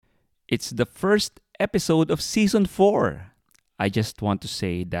It's the first episode of Season 4. I just want to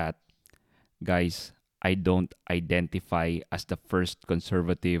say that, guys, I don't identify as the first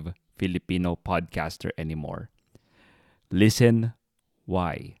conservative Filipino podcaster anymore. Listen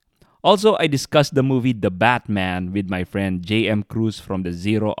why. Also, I discussed the movie The Batman with my friend JM Cruz from the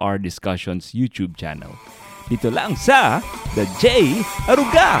S04 Discussions YouTube channel. Dito lang sa The J.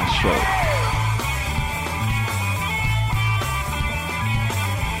 Aruga Show.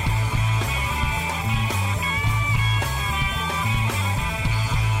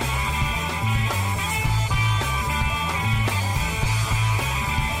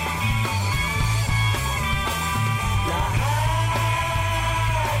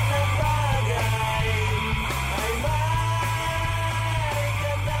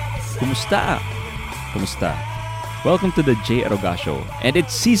 Kumusta? Kumusta? Welcome to the J. Aruga Show. And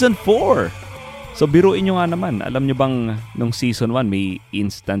it's Season 4! So biruin nyo nga naman. Alam nyo bang nung Season 1 may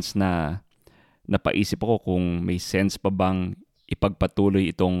instance na napaisip ako kung may sense pa bang ipagpatuloy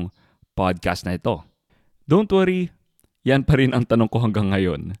itong podcast na ito. Don't worry, yan pa rin ang tanong ko hanggang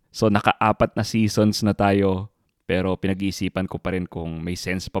ngayon. So naka-4 na seasons na tayo pero pinag-iisipan ko pa rin kung may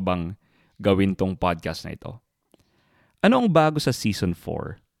sense pa bang gawin tong podcast na ito. Ano ang bago sa Season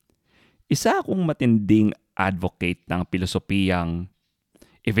 4? Isa akong matinding advocate ng pilosopiyang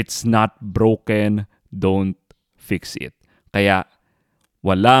if it's not broken, don't fix it. Kaya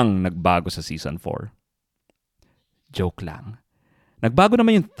walang nagbago sa Season 4. Joke lang. Nagbago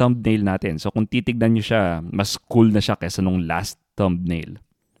naman yung thumbnail natin. So kung titignan nyo siya, mas cool na siya kaysa nung last thumbnail.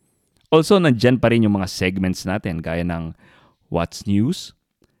 Also, nandyan pa rin yung mga segments natin gaya ng What's News,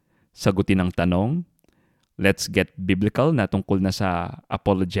 Sagutin ang Tanong, Let's Get Biblical na tungkol na sa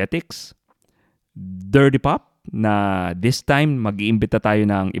apologetics, Dirty Pop na this time mag-iimbita tayo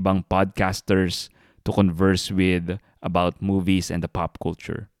ng ibang podcasters to converse with about movies and the pop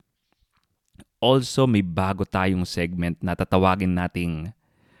culture. Also, may bago tayong segment na tatawagin nating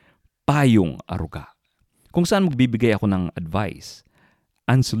Payong Aruga, kung saan magbibigay ako ng advice,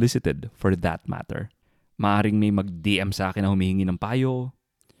 unsolicited for that matter. Maaring may mag-DM sa akin na humihingi ng payo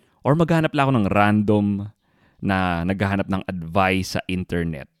or maghanap lang ako ng random na naghahanap ng advice sa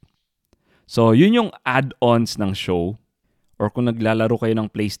internet. So, yun yung add-ons ng show. Or kung naglalaro kayo ng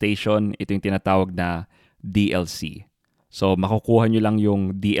PlayStation, ito yung tinatawag na DLC. So, makukuha nyo lang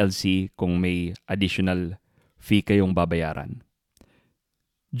yung DLC kung may additional fee kayong babayaran.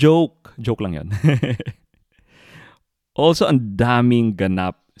 Joke! Joke lang yun. Also, ang daming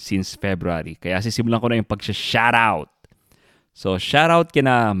ganap since February. Kaya sisimulan ko na yung pag-shoutout. So, shoutout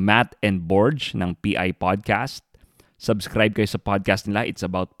kina Matt and Borge ng PI Podcast. Subscribe kayo sa podcast nila. It's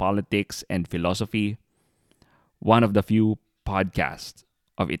about politics and philosophy. One of the few podcasts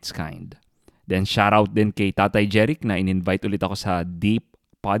of its kind. Then shoutout din kay Tatay Jeric na in-invite ulit ako sa Deep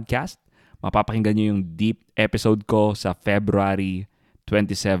Podcast. Mapapakinggan nyo yung Deep episode ko sa February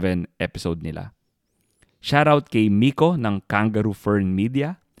 27 episode nila. Shoutout kay Miko ng Kangaroo Fern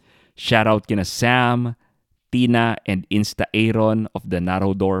Media. Shoutout kina Sam, Tina, and Insta Aaron of the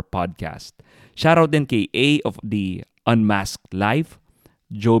Narrow Door Podcast. Shoutout din kay A of the Unmasked Life,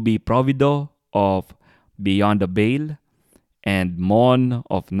 Joby Provido of Beyond the Veil, and Mon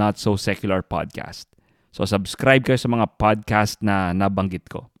of Not So Secular Podcast. So subscribe kayo sa mga podcast na nabanggit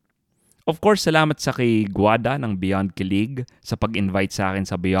ko. Of course, salamat sa kay Guada ng Beyond Kilig sa pag-invite sa akin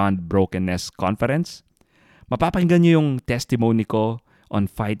sa Beyond Brokenness Conference. Mapapakinggan niyo yung testimony ko on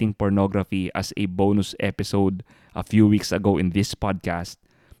fighting pornography as a bonus episode a few weeks ago in this podcast.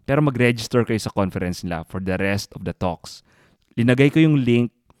 Pero mag-register kayo sa conference nila for the rest of the talks. Linagay ko yung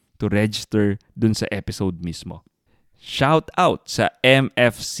link to register dun sa episode mismo. Shout out sa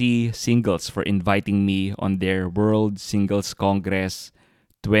MFC Singles for inviting me on their World Singles Congress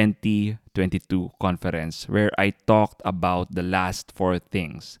 2022 conference where I talked about the last 4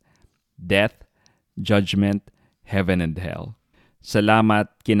 things: death, judgment, heaven, and hell.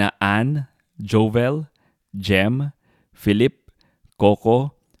 Salamat kina Ann, Jovel, Jem, Philip,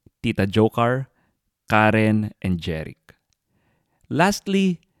 Coco, Tita Jokar, Karen, and Jeric.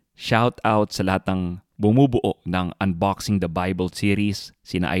 Lastly, shout out sa lahat ng bumubuo ng Unboxing the Bible series,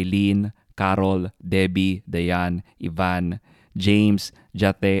 sina Eileen, Carol, Debbie, Dayan, Ivan, James,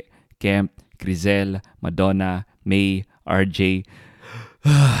 Jate, Kemp, Crizel, Madonna, May, RJ,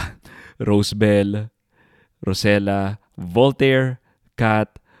 Rosebell, Rosella, Voltaire,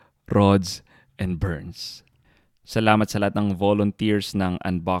 Kat, Rods, and Burns. Salamat sa lahat ng volunteers ng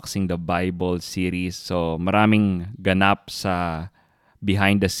Unboxing the Bible series. So maraming ganap sa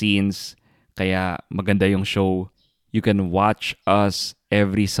behind the scenes. Kaya maganda yung show. You can watch us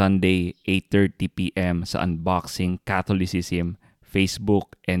every Sunday, 8:30 p.m. sa Unboxing Catholicism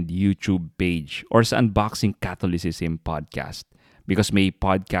Facebook and YouTube page or sa Unboxing Catholicism podcast because may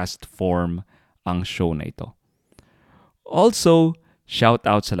podcast form ang show na ito. Also, shout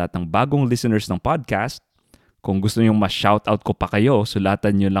out sa lahat ng bagong listeners ng podcast. Kung gusto nyo ma-shoutout ko pa kayo,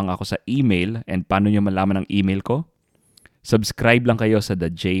 sulatan nyo lang ako sa email. And paano nyo malaman ang email ko? Subscribe lang kayo sa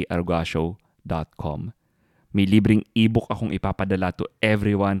thejargashow.com. May libreng ebook akong ipapadala to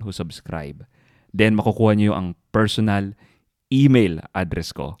everyone who subscribe. Then makukuha nyo ang personal email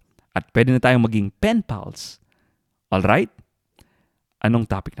address ko. At pwede na tayong maging pen pals. Alright? Anong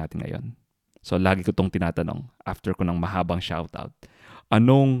topic natin ngayon? So lagi ko itong tinatanong after ko ng mahabang shoutout.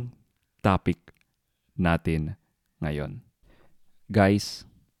 Anong topic natin ngayon? Guys,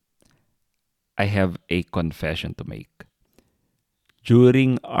 I have a confession to make.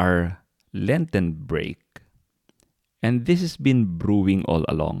 During our Lenten break, and this has been brewing all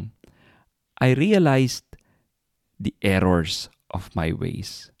along, I realized the errors of my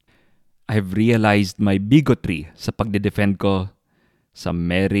ways. I've realized my bigotry sa pagde-defend ko sa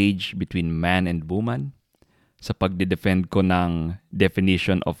marriage between man and woman, sa pagde-defend ko ng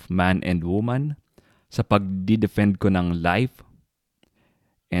definition of man and woman, sa pagde-defend ko ng life,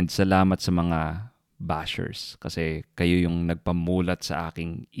 and salamat sa mga bashers kasi kayo yung nagpamulat sa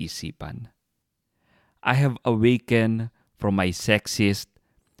aking isipan. I have awakened from my sexist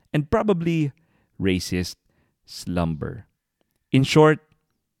and probably racist slumber. In short,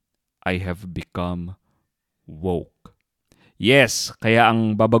 I have become woke. Yes, kaya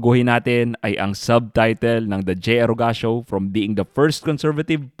ang babaguhin natin ay ang subtitle ng The J. Aruga Show. From being the first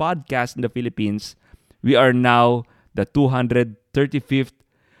conservative podcast in the Philippines, we are now the 235th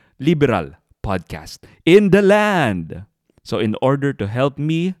liberal podcast in the land. So in order to help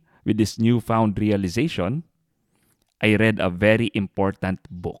me with this newfound realization, I read a very important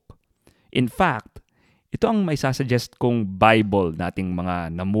book. In fact, ito ang may sasuggest kong Bible nating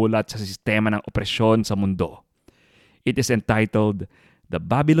mga namulat sa sistema ng opresyon sa mundo. It is entitled The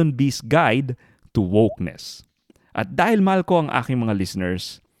Babylon Beast Guide to Wokeness. At dahil mahal ko ang aking mga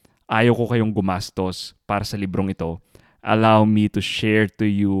listeners, ayaw ko kayong gumastos para sa librong ito. Allow me to share to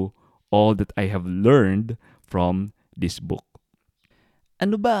you all that I have learned from this book.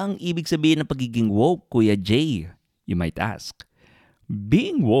 Ano ba ang ibig sabihin ng pagiging woke, Kuya Jay? You might ask.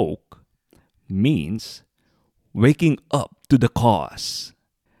 Being woke means waking up to the cause.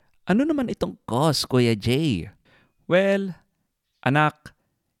 Ano naman itong cause, Kuya Jay? Well, anak,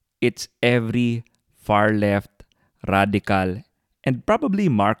 it's every far-left, radical, and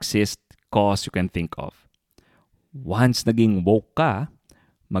probably Marxist cause you can think of. Once naging woke ka,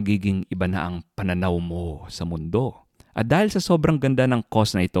 magiging iba na ang pananaw mo sa mundo. At dahil sa sobrang ganda ng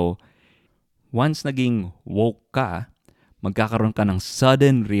cause na ito, once naging woke ka, magkakaroon ka ng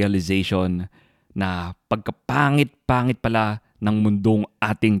sudden realization na pagkapangit-pangit pala ng mundong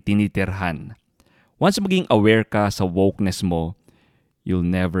ating tinitirhan. Once maging aware ka sa wokeness mo, you'll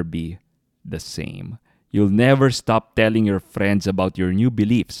never be the same. You'll never stop telling your friends about your new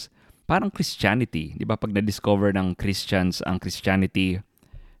beliefs. Parang Christianity. Di ba pag na-discover ng Christians ang Christianity,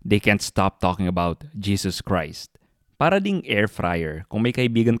 they can't stop talking about Jesus Christ. Para ding air fryer. Kung may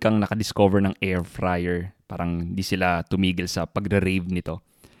kaibigan kang nakadiscover ng air fryer, parang di sila tumigil sa pagre-rave nito.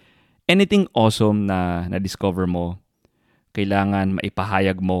 Anything awesome na na-discover mo, kailangan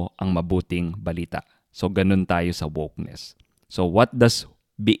maipahayag mo ang mabuting balita. So, ganun tayo sa wokeness. So, what does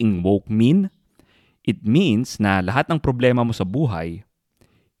being woke mean? It means na lahat ng problema mo sa buhay,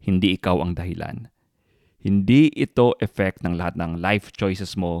 hindi ikaw ang dahilan. Hindi ito effect ng lahat ng life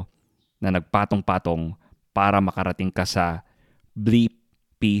choices mo na nagpatong-patong para makarating ka sa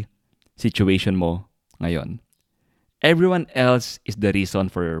bleepy situation mo ngayon. Everyone else is the reason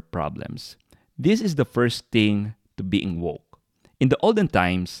for your problems. This is the first thing to being woke. In the olden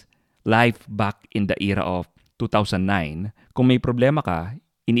times, life back in the era of 2009, kung may problema ka,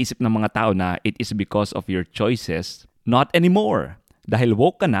 iniisip ng mga tao na it is because of your choices. Not anymore. Dahil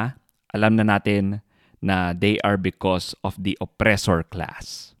woke ka na, alam na natin na they are because of the oppressor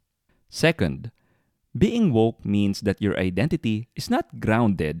class. Second, being woke means that your identity is not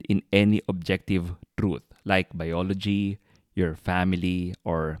grounded in any objective truth like biology, your family,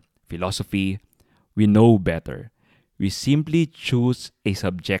 or philosophy. We know better. We simply choose a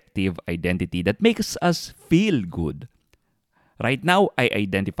subjective identity that makes us feel good. Right now, I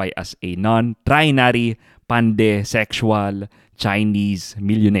identify as a non-trinary, pandesexual, Chinese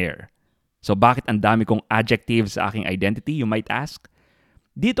millionaire. So bakit ang dami kong adjectives sa aking identity, you might ask?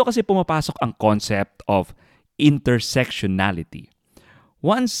 Dito kasi pumapasok ang concept of intersectionality.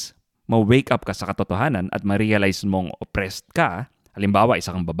 Once ma-wake up ka sa katotohanan at ma-realize mong oppressed ka, halimbawa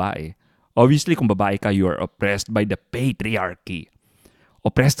isa kang babae, obviously kung babae ka, you are oppressed by the patriarchy.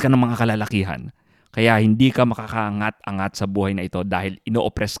 Oppressed ka ng mga kalalakihan. Kaya hindi ka makakaangat-angat sa buhay na ito dahil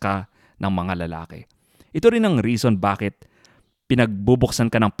ino-oppress ka ng mga lalaki. Ito rin ang reason bakit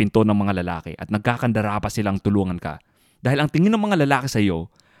pinagbubuksan ka ng pinto ng mga lalaki at nagkakandara pa silang tulungan ka. Dahil ang tingin ng mga lalaki sa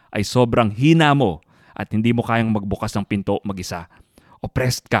iyo ay sobrang hina mo at hindi mo kayang magbukas ng pinto mag-isa.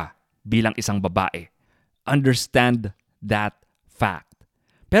 Oppressed ka bilang isang babae. Understand that fact.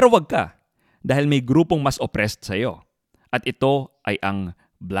 Pero wag ka dahil may grupong mas oppressed sa iyo. At ito ay ang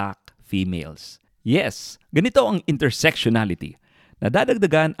black females. Yes, ganito ang intersectionality.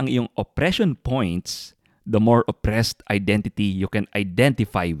 Nadadagdagan ang iyong oppression points the more oppressed identity you can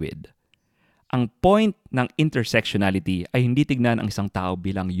identify with. Ang point ng intersectionality ay hindi tignan ang isang tao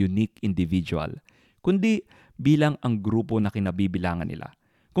bilang unique individual, kundi bilang ang grupo na kinabibilangan nila.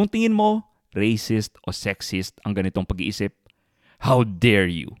 Kung tingin mo racist o sexist ang ganitong pag-iisip, how dare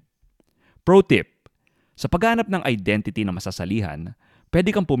you? Pro tip, sa paghanap ng identity na masasalihan,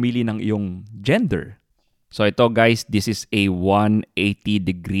 pwede kang pumili ng iyong gender. So ito guys, this is a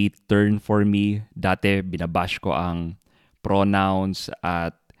 180-degree turn for me. Dati binabash ko ang pronouns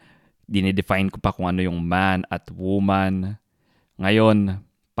at dinidefine ko pa kung ano yung man at woman. Ngayon,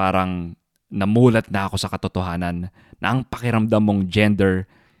 parang namulat na ako sa katotohanan na ang pakiramdam mong gender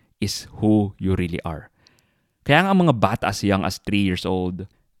is who you really are. Kaya nga ang mga bata as young as 3 years old,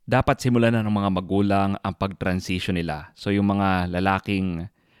 dapat simulan na ng mga magulang ang pag-transition nila. So yung mga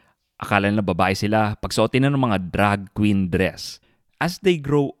lalaking akala nila babae sila, pagsuotin na ng mga drag queen dress. As they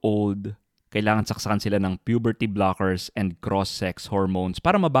grow old, kailangan saksakan sila ng puberty blockers and cross-sex hormones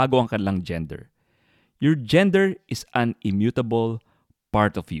para mabago ang kanilang gender. Your gender is an immutable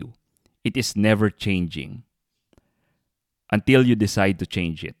part of you. It is never changing until you decide to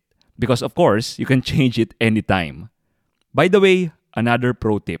change it. Because of course, you can change it anytime. By the way, another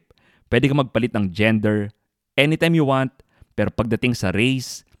pro tip, pwede ka magpalit ng gender anytime you want, pero pagdating sa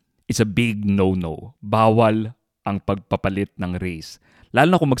race, it's a big no-no. Bawal ang pagpapalit ng race.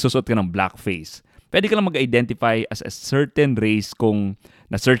 Lalo na kung magsusot ka ng blackface. Pwede ka lang mag-identify as a certain race kung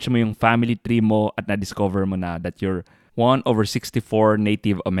na-search mo yung family tree mo at na-discover mo na that you're 1/64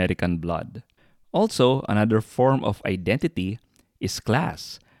 Native American blood. Also, another form of identity is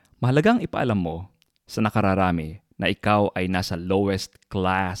class. Mahalagang ipaalam mo sa nakararami na ikaw ay nasa lowest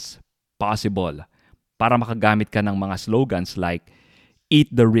class possible para makagamit ka ng mga slogans like eat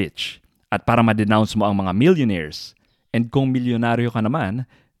the rich at para ma-denounce mo ang mga millionaires. And kung milyonaryo ka naman,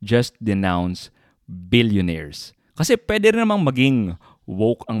 just denounce billionaires. Kasi pwede rin namang maging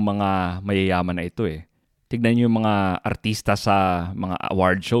woke ang mga mayayaman na ito eh. Tignan niyo yung mga artista sa mga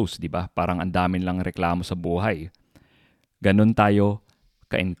award shows, di ba? Parang ang dami lang reklamo sa buhay. Ganun tayo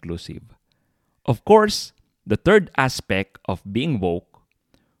ka-inclusive. Of course, the third aspect of being woke,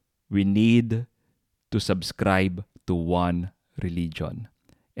 we need to subscribe to one religion.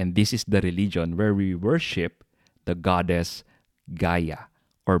 And this is the religion where we worship the goddess Gaia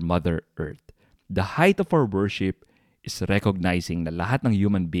or Mother Earth. The height of our worship is recognizing na lahat ng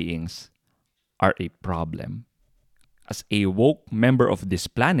human beings are a problem. As a woke member of this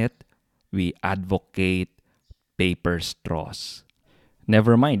planet, we advocate paper straws.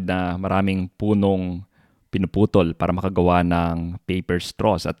 Never mind na maraming punong pinuputol para makagawa ng paper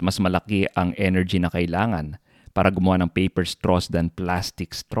straws at mas malaki ang energy na kailangan para gumawa ng paper straws than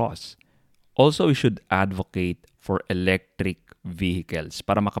plastic straws. Also, we should advocate for electric vehicles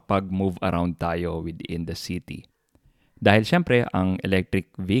para makapag-move around tayo within the city. Dahil syempre, ang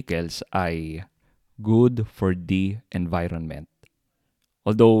electric vehicles ay good for the environment.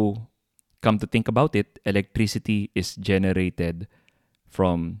 Although, come to think about it, electricity is generated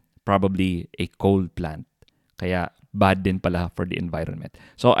from probably a coal plant. Kaya bad din pala for the environment.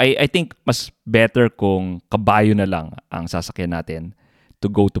 So I think mas better kung kabayo na lang ang sasakyan natin to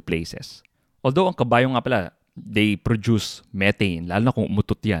go to places. Although ang kabayo nga pala, they produce methane, lalo na kung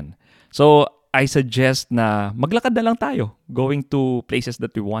umutot yan. So I suggest na maglakad na lang tayo going to places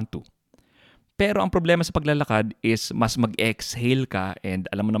that we want to. Pero ang problema sa paglalakad is mas mag-exhale ka and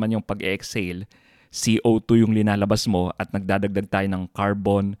alam mo naman yung pag-exhale, CO2 yung linalabas mo at nagdadagdag tayo ng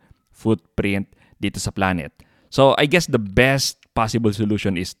carbon footprint dito sa planet. So I guess the best possible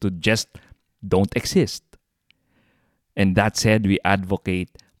solution is to just don't exist. And that said, we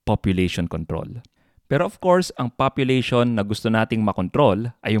advocate population control. Pero of course, ang population na gusto nating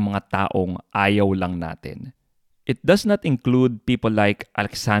makontrol ay yung mga taong ayaw lang natin. It does not include people like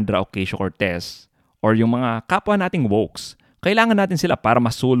Alexandra Ocasio-Cortez or yung mga kapwa nating wokes. Kailangan natin sila para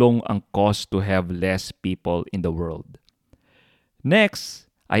masulong ang cause to have less people in the world.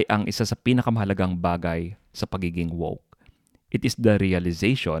 Next ay ang isa sa pinakamahalagang bagay sa pagiging woke. It is the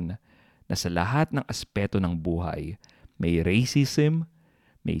realization na sa lahat ng aspeto ng buhay, may racism,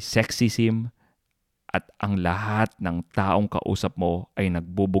 may sexism, at ang lahat ng taong kausap mo ay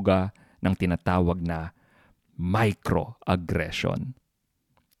nagbubuga ng tinatawag na microaggression.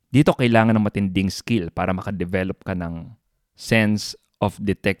 Dito kailangan ng matinding skill para makadevelop ka ng sense of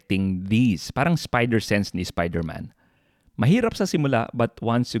detecting these. Parang spider sense ni Spider-Man. Mahirap sa simula, but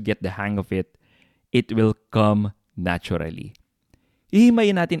once you get the hang of it, it will come naturally.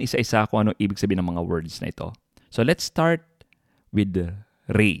 Ihimayin natin isa-isa kung ano ibig sabihin ng mga words na ito. So let's start with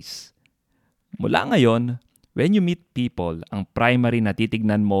race. Mula ngayon, when you meet people, ang primary na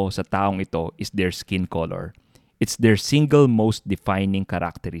titignan mo sa taong ito is their skin color. It's their single most defining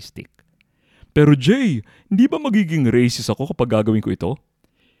characteristic. Pero Jay, hindi ba magiging racist ako kapag gagawin ko ito?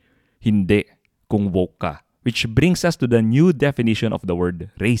 Hindi, kung woke ka. Which brings us to the new definition of the word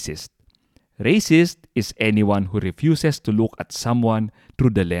racist. Racist is anyone who refuses to look at someone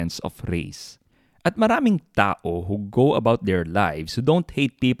through the lens of race. At maraming tao who go about their lives who don't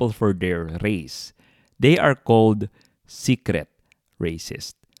hate people for their race. They are called secret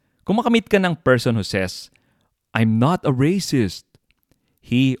racist. Kung makamit ka ng person who says, I'm not a racist,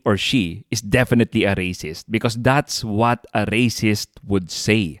 he or she is definitely a racist because that's what a racist would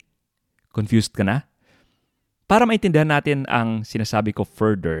say. Confused ka na? Para maintindihan natin ang sinasabi ko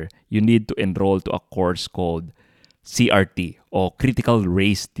further, you need to enroll to a course called CRT o Critical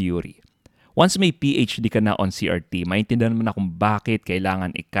Race Theory. Once may PhD ka na on CRT, maintindihan mo na kung bakit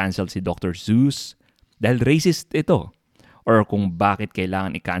kailangan i-cancel si Dr. Zeus dahil racist ito. Or kung bakit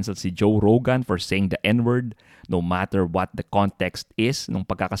kailangan i-cancel si Joe Rogan for saying the N-word no matter what the context is nung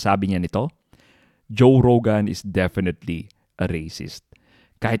pagkakasabi niya nito. Joe Rogan is definitely a racist.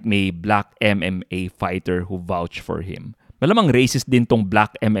 Kahit may black MMA fighter who vouch for him. Malamang racist din tong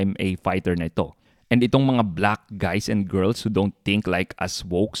black MMA fighter na ito. And itong mga black guys and girls who don't think like us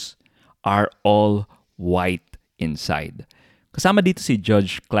wokes are all white inside. Kasama dito si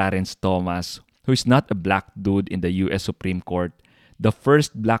Judge Clarence Thomas, who is not a black dude in the US Supreme Court. The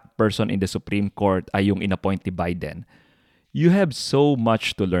first black person in the Supreme Court ay yung inappoint ni Biden. You have so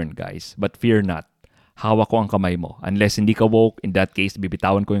much to learn, guys. But fear not. Hawak ko ang kamay mo. Unless hindi ka woke, in that case,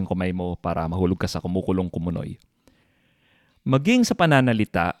 bibitawan ko yung kamay mo para mahulog ka sa kumukulong kumunoy. Maging sa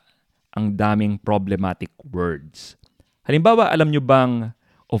pananalita, ang daming problematic words. Halimbawa, alam nyo bang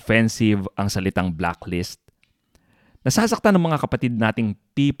offensive ang salitang blacklist? Nasasaktan ng mga kapatid nating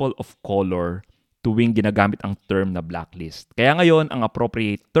people of color tuwing ginagamit ang term na blacklist. Kaya ngayon, ang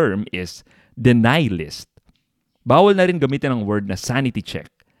appropriate term is denialist. Bawal na rin gamitin ang word na sanity check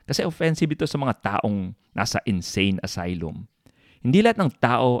kasi offensive ito sa mga taong nasa insane asylum. Hindi lahat ng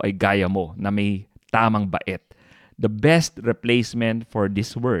tao ay gaya mo na may tamang bait. The best replacement for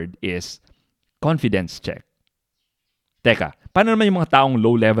this word is confidence check. Teka, paano naman yung mga taong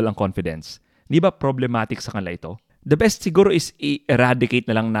low level ang confidence? Di ba problematic sa kanila ito? The best siguro is i-eradicate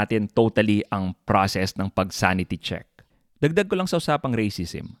na lang natin totally ang process ng pag-sanity check. Dagdag ko lang sa usapang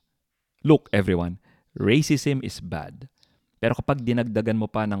racism. Look, everyone, racism is bad. Pero kapag dinagdagan mo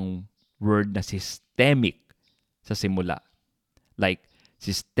pa ng word na systemic sa simula, like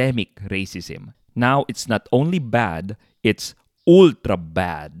systemic racism, now it's not only bad, it's ultra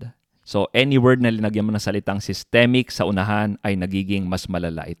bad. So any word na linagyan mo ng salitang systemic sa unahan ay nagiging mas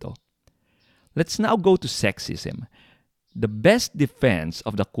malala ito. Let's now go to sexism. The best defense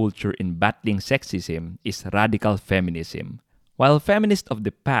of the culture in battling sexism is radical feminism. While feminists of the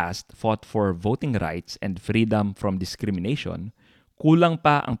past fought for voting rights and freedom from discrimination, kulang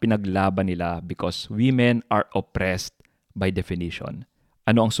pa ang pinaglaban nila because women are oppressed by definition.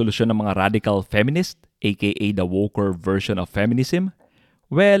 Ano ang solusyon ng mga radical feminist, aka the woker version of feminism?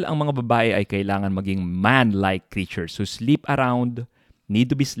 Well, ang mga babae ay kailangan maging man-like creatures who sleep around, need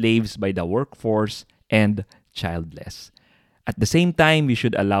to be slaves by the workforce, and childless. At the same time, we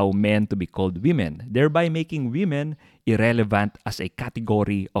should allow men to be called women, thereby making women irrelevant as a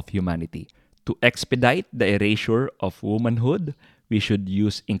category of humanity. To expedite the erasure of womanhood, we should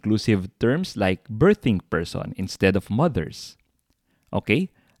use inclusive terms like birthing person instead of mothers. Okay?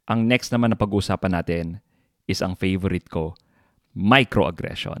 Ang next naman na pag-uusapan natin is ang favorite ko,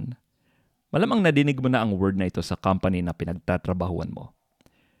 microaggression. Malamang nadinig mo na ang word na ito sa company na pinagtatrabahuan mo.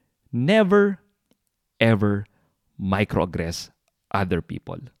 Never, ever microaggress other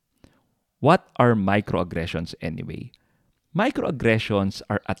people. What are microaggressions anyway? Microaggressions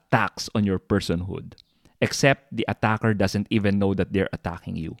are attacks on your personhood, except the attacker doesn't even know that they're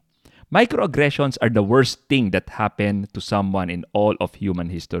attacking you. Microaggressions are the worst thing that happened to someone in all of human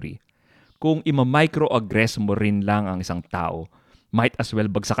history. Kung ima-microaggress mo rin lang ang isang tao, might as well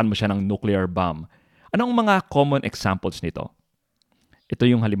bagsakan mo siya ng nuclear bomb. Anong mga common examples nito? Ito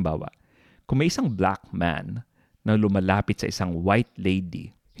yung halimbawa. Kung may isang black man na lumalapit sa isang white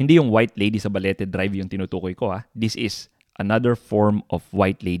lady. Hindi yung white lady sa Balete Drive yung tinutukoy ko ha. This is another form of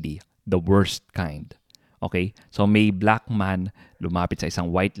white lady, the worst kind. Okay? So may black man lumapit sa isang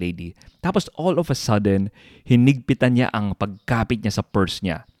white lady. Tapos all of a sudden, hinigpitan niya ang pagkapit niya sa purse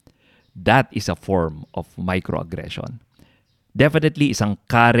niya. That is a form of microaggression. Definitely isang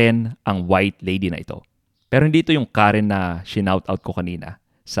Karen ang white lady na ito. Pero hindi ito yung Karen na shoutout ko kanina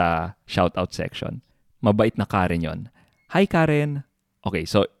sa shoutout section. Mabait na Karen yon. Hi Karen! Okay,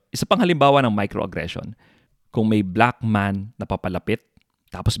 so isa pang halimbawa ng microaggression. Kung may black man na papalapit,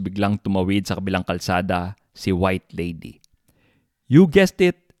 tapos biglang tumawid sa kabilang kalsada si white lady. You guessed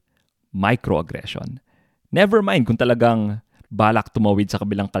it, microaggression. Never mind kung talagang balak tumawid sa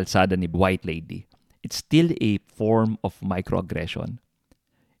kabilang kalsada ni white lady. It's still a form of microaggression.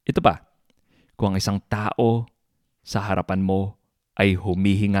 Ito pa, kung ang isang tao sa harapan mo ay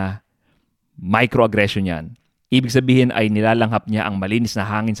humihinga, microaggression yan. Ibig sabihin ay nilalanghap niya ang malinis na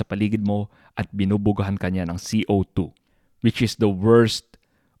hangin sa paligid mo at binubugahan ka niya ng CO2, which is the worst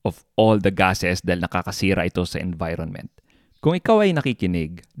of all the gases dahil nakakasira ito sa environment. Kung ikaw ay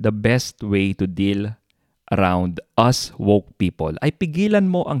nakikinig, the best way to deal around us woke people ay pigilan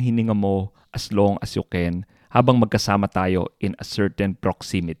mo ang hininga mo as long as you can habang magkasama tayo in a certain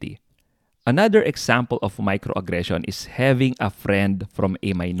proximity. Another example of microaggression is having a friend from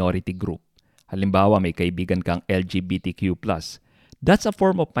a minority group. Halimbawa, may kaibigan kang LGBTQ+. That's a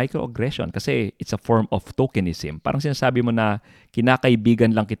form of microaggression kasi it's a form of tokenism. Parang sinasabi mo na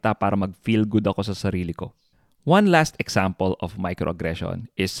kinakaibigan lang kita para mag-feel good ako sa sarili ko. One last example of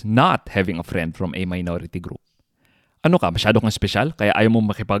microaggression is not having a friend from a minority group. Ano ka, masyado kang special? Kaya ayaw mo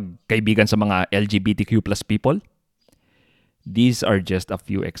makipagkaibigan sa mga LGBTQ+ people? These are just a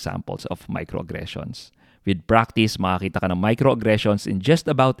few examples of microaggressions. With practice, makakita ka ng microaggressions in just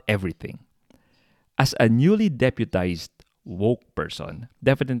about everything. As a newly deputized woke person,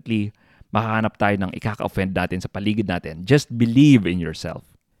 definitely makahanap tayo ng ikaka-offend natin sa paligid natin. Just believe in yourself.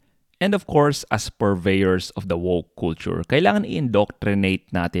 And of course, as purveyors of the woke culture, kailangan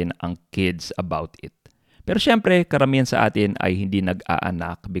i-indoctrinate natin ang kids about it. Pero syempre, karamihan sa atin ay hindi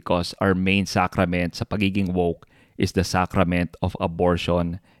nag-aanak because our main sacrament sa pagiging woke is the sacrament of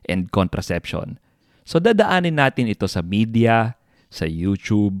abortion and contraception. So dadaanin natin ito sa media, sa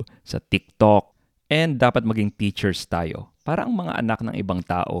YouTube, sa TikTok, and dapat maging teachers tayo para ang mga anak ng ibang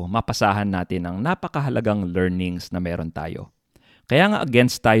tao mapasahan natin ang napakahalagang learnings na meron tayo. Kaya nga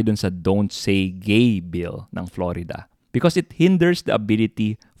against tayo dun sa Don't Say Gay bill ng Florida because it hinders the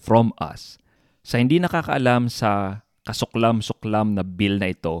ability from us. Sa hindi nakakaalam sa kasuklam-suklam na bill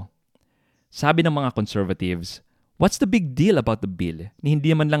na ito, sabi ng mga conservatives, what's the big deal about the bill? Ni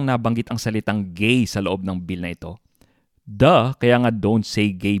hindi man lang nabanggit ang salitang gay sa loob ng bill na ito. Duh, kaya nga Don't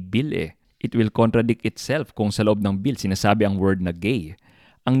Say Gay bill eh. It will contradict itself kung sa loob ng bill sinasabi ang word na gay.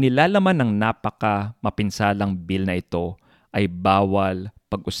 Ang nilalaman ng napaka-mapinsalang bill na ito ay bawal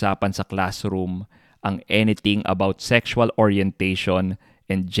pag-usapan sa classroom ang anything about sexual orientation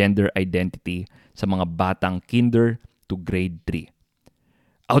and gender identity sa mga batang kinder to grade 3.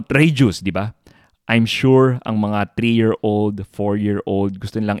 Outrageous, di ba? I'm sure ang mga 3-year-old, 4-year-old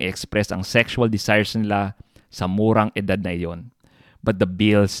gusto nilang i-express ang sexual desires nila sa murang edad na iyon. But the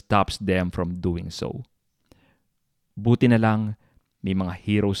bill stops them from doing so. Buti na lang, may mga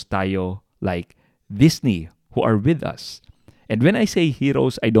heroes tayo like Disney who are with us. And when I say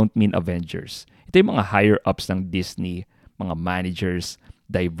heroes, I don't mean Avengers. Ito yung mga higher-ups ng Disney, mga managers,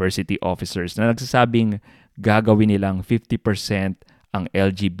 diversity officers na nagsasabing gagawin nilang 50% ang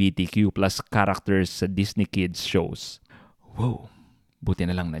LGBTQ plus characters sa Disney Kids shows. Wow, buti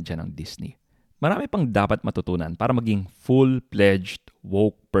na lang nandyan ang Disney. Marami pang dapat matutunan para maging full-fledged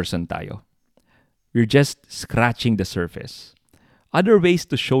woke person tayo. We're just scratching the surface. Other ways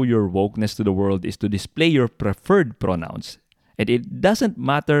to show your wokeness to the world is to display your preferred pronouns. And it doesn't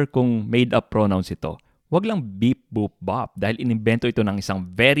matter kung made-up pronouns ito. Huwag lang beep, boop, bop dahil inimbento ito ng isang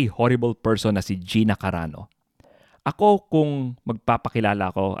very horrible person na si Gina Carano. Ako, kung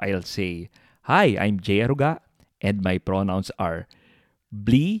magpapakilala ko, I'll say, hi, I'm Jay Aruga and my pronouns are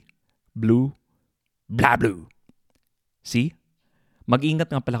blee, blue, blah, blue. See? Mag-ingat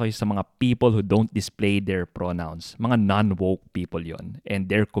nga pala kayo sa mga people who don't display their pronouns. Mga non-woke people yon, and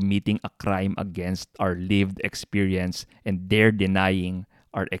they're committing a crime against our lived experience and they're denying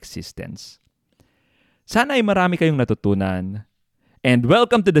our existence. Sana ay marami kayong natutunan. And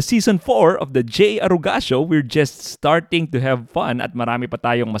welcome to the Season 4 of the J. Aruga Show. We're just starting to have fun at marami pa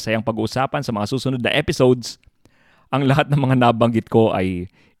tayong masayang pag-uusapan sa mga susunod na episodes. Ang lahat ng mga nabanggit ko ay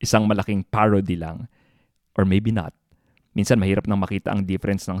isang malaking parody lang. Or maybe not. Minsan mahirap nang makita ang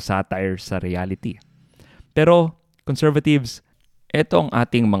difference ng satire sa reality. Pero, conservatives, eto ang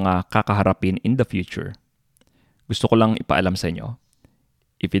ating mga kakaharapin in the future. Gusto ko lang ipaalam sa inyo,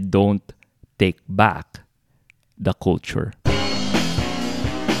 if you don't take back the culture.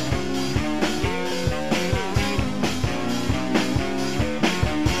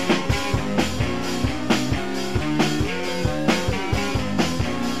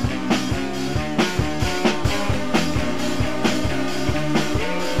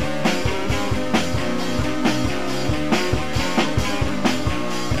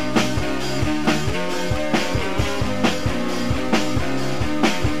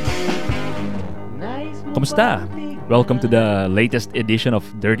 Kamusta? Welcome to the latest edition of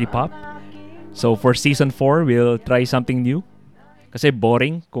Dirty Pop. So for season 4, we'll try something new. Kasi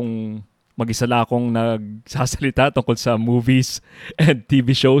boring kung mag-isa lang akong nagsasalita tungkol sa movies and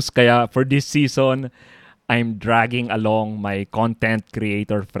TV shows. Kaya for this season, I'm dragging along my content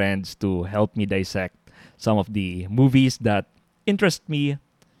creator friends to help me dissect some of the movies that interest me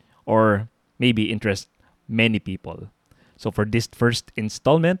or maybe interest many people. So for this first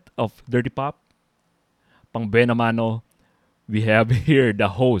installment of Dirty Pop, pang buena mano, we have here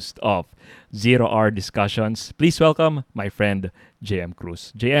the host of Zero Hour Discussions. Please welcome my friend JM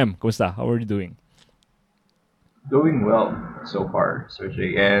Cruz. JM, kumusta? How are you doing? Doing well so far,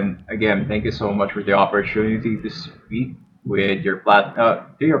 Sergey. And again, thank you so much for the opportunity to speak with to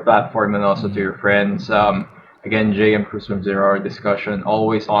your platform and also to your friends. Again, JM Cruz from Zero Hour Discussion.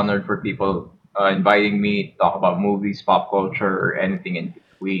 Always honored for people inviting me to talk about movies, pop culture, or anything in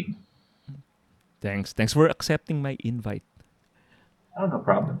between. Thanks for accepting my invite. Oh, no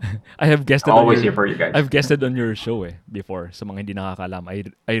problem. I have guested I'm on always your here for you guys. I've guested on your show before. Sa mga hindi nakakalam, I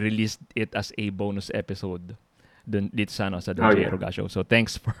released it as a bonus episode dito sa The J. Roga Show. So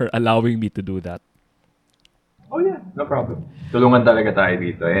thanks for allowing me to do that. Oh yeah, no problem. Tulungan talaga tayo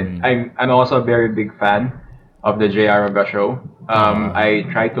dito. And I'm also a very big fan of the J.R. Roga Show. I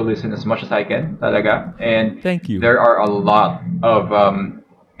try to listen as much as I can talaga. And Thank you. there are a lot of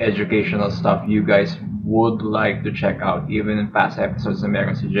educational stuff you guys would like to check out, even in past episodes of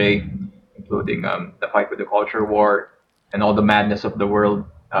Meron si Jay, including the fight with the culture war and all the madness of the world.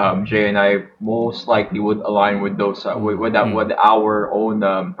 Jay and I most likely would align with those with our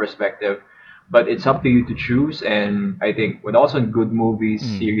own perspective, but it's up to you to choose. And I think with also good movies,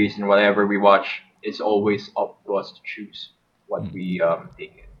 series, and whatever we watch, it's always up to us to choose what we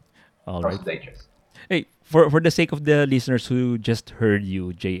take in. All For right. us to digest. Hey, for the sake of the listeners who just heard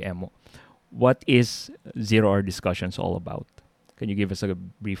you, JM, what is Zero Hour Discussions all about? Can you give us a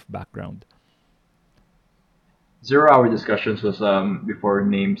brief background? Zero Hour Discussions was before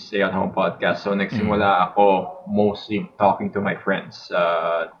named Stay at Home podcast. So nagsimula ako mostly talking to my friends.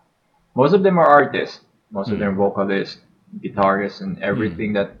 Most of them are artists. Most of them are vocalists, guitarists, and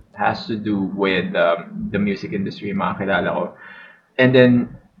everything that has to do with the music industry, mga kilala ko. And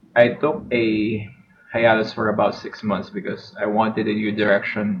then I took a hiatus for about 6 months because I wanted a new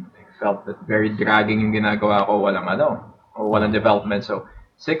direction. I felt that very dragging yung ginagawa ko, walang development. So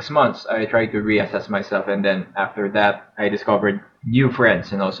 6 months, I tried to reassess myself, and then after that, I discovered new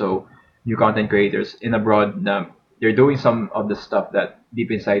friends and also new content creators in abroad. They're doing some of the stuff that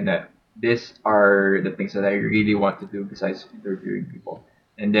deep inside na these are the things that I really want to do besides interviewing people.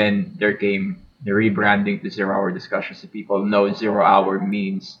 And then there came the rebranding to Zero Hour Discussions. So people know Zero Hour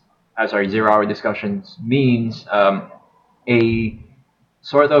Discussions means a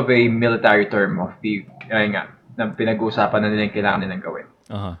sort of a military term of the na pinag-uusapan na nila yung kailangan nilang gawin.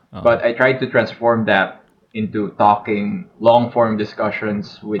 But I tried to transform that into talking long-form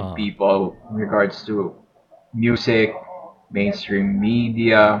discussions with people in regards to music, mainstream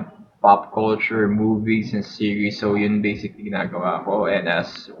media, pop culture, movies, and series. So yun basically ginagawa ko. And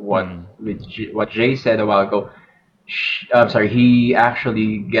as what Jay said a while ago, I'm sorry, he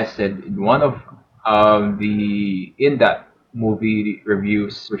actually guested in one of in that movie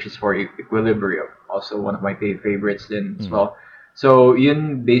reviews, which is for Equilibrium, also one of my favorites then as well. So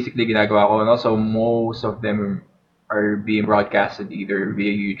yun basically ginagawa ko, and also most of them are being broadcasted either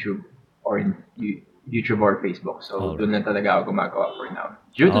via YouTube or in YouTube or Facebook. So doon lang talaga ako gumagawa for now.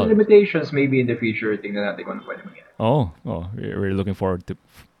 Due to limitations, maybe in the future, tingnan natin kung ano pwede mangyari. We're looking forward to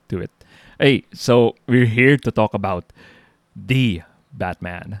it. Hey, so we're here to talk about the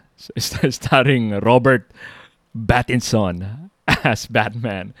Batman, starring Robert Pattinson as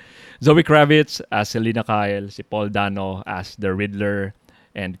Batman, Zoe Kravitz as Selina Kyle, si Paul Dano as the Riddler,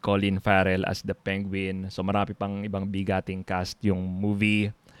 and Colin Farrell as the Penguin. So marami pang ibang bigating cast yung movie.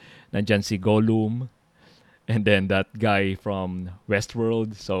 Nandyan si Gollum, and then that guy from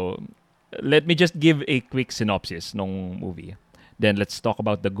Westworld. So let me just give a quick synopsis ng movie. Then let's talk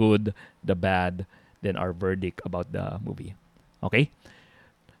about the good, the bad, then our verdict about the movie. Okay?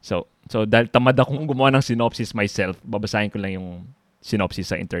 So dahil tamad akong gumawa ng synopsis myself, babasahin ko lang yung synopsis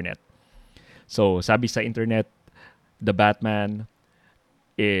sa internet. So, sabi sa internet, the Batman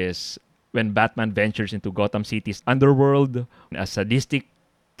is when Batman ventures into Gotham City's underworld, a sadistic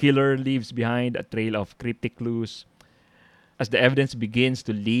killer leaves behind a trail of cryptic clues. As the evidence begins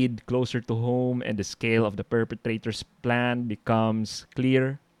to lead closer to home and the scale of the perpetrator's plan becomes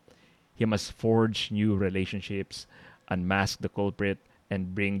clear, he must forge new relationships, unmask the culprit,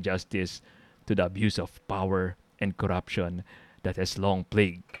 and bring justice to the abuse of power and corruption that has long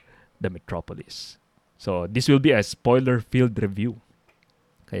plagued the metropolis. So, this will be a spoiler-filled review.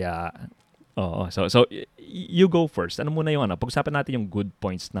 Kaya, you go first. Ano muna yung pag-usapan natin yung good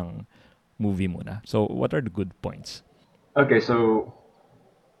points ng movie muna. So, what are the good points? Okay, so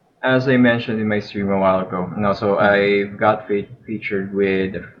as I mentioned in my stream a while ago, and also I got featured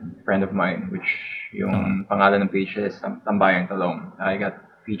with a friend of mine, which yung pangalan ng page is Tambayang Talong. I got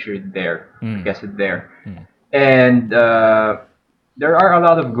featured there, guested there. And there are a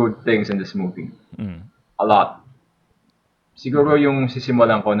lot of good things in this movie. A lot. Siguro yung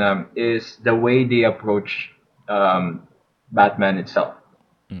sisimulan ko na is the way they approach Batman itself.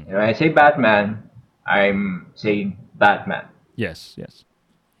 When I say Batman, I'm saying Batman. Yes.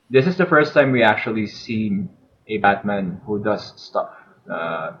 This is the first time we actually see a Batman who does stuff,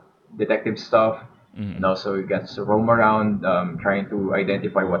 detective stuff, and also he gets to roam around trying to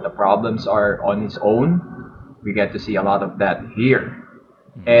identify what the problems are on his own. We get to see a lot of that here.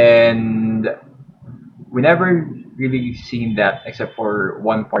 And we never really seen that except for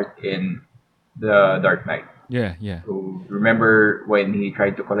one part in The Dark Knight. Yeah. So remember when he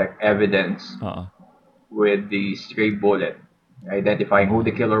tried to collect evidence with the stray bullet, identifying who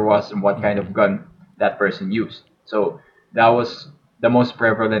the killer was and what kind of gun that person used. So that was the most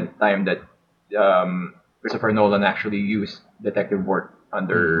prevalent time that Christopher Nolan actually used detective work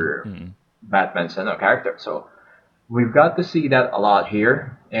under Batman's character. So we've got to see that a lot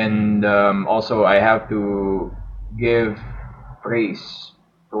here. And also I have to give praise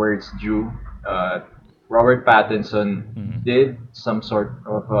towards Drew. Robert Pattinson did some sort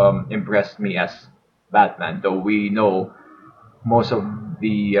of impressed me as Batman, though we know most of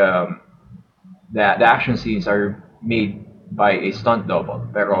the action scenes are made by a stunt double,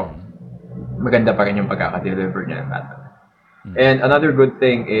 pero maganda pa rin yung pagkaka-deliver niya ng Batman. And another good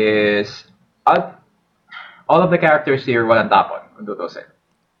thing is all of the characters here walang tapon, kung tutusin.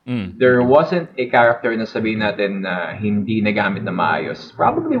 There wasn't a character na sabihin natin na hindi nagamit na maayos.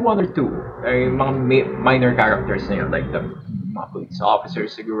 Probably one or two. Ay, mga minor characters na yun, like the mga police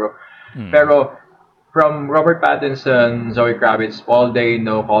officers siguro. Pero from Robert Pattinson, Zoe Kravitz, Paul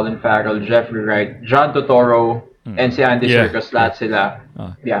Dano, Colin Farrell, Jeffrey Wright, John Turturro, and si Andy Serkis, lahat sila.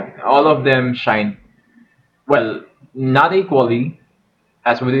 Yeah, all of them shine. Well, not equally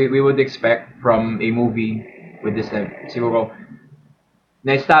as we would expect from a movie with this siguro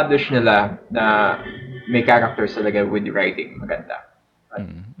na-establish nila na may characters talaga with the writing maganda. But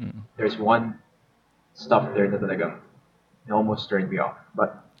there's one stuff there na talagang almost turned me off.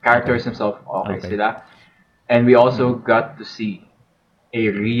 But characters themselves, okay sila. And we also got to see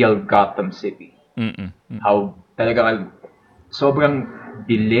a real Gotham City. How talaga sobrang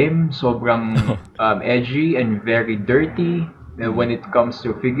dilim, sobrang edgy and very dirty. When it comes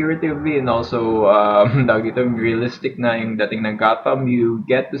to figuratively and also realistic na yung dating ng Gotham, you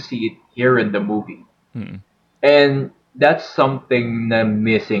get to see it here in the movie. And that's something na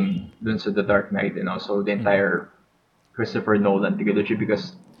missing dun sa The Dark Knight and also the entire Christopher Nolan trilogy,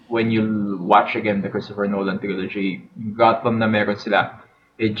 because when you watch again the Christopher Nolan trilogy, Gotham na meron sila,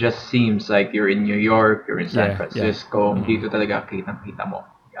 it just seems like you're in New York, you're in San Francisco, dito talaga kitang-kita mo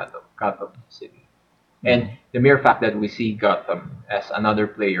Gotham City. And the mere fact that we see Gotham as another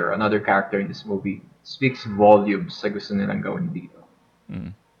player, another character in this movie, speaks volumes sa gusto nilang gawin dito.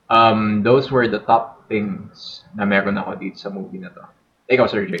 Those were the top things na meron ako dito sa movie na to. Ikaw,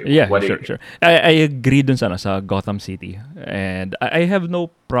 Sir Jay. Yeah, sure. I agree dun sa Gotham City. And I have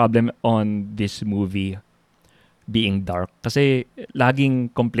no problem on this movie being dark. Kasi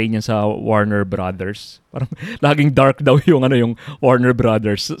laging complain yan sa Warner Brothers. Parang laging dark daw yung Warner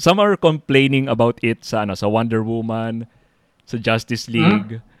Brothers. Some are complaining about it sa Wonder Woman, sa Justice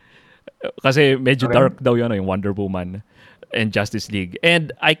League. Kasi medyo dark daw yung Wonder Woman and Justice League.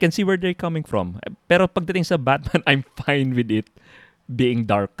 And I can see where they're coming from. Pero pagdating sa Batman, I'm fine with it being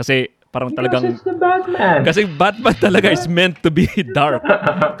dark. Kasi parang talagang it's the Batman. Kasi Batman talaga is meant to be dark.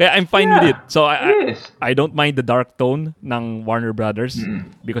 Kaya I'm fine with it. So I don't mind the dark tone ng Warner Brothers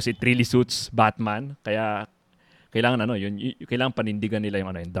because it really suits Batman. Kaya kailangan kailangan panindigan nila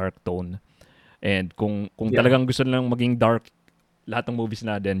yung dark tone. And kung talagang gusto nilang maging dark lahat ng movies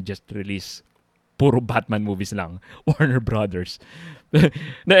na, then just release puro Batman movies lang. Warner Brothers.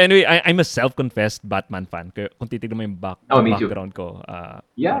 No, anyway, I'm a self-confessed Batman fan. Kaya kung titignan mo yung Me too. background ko,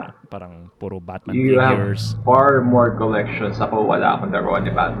 parang puro Batman You figures. have far more collections. Ako, wala akong laruan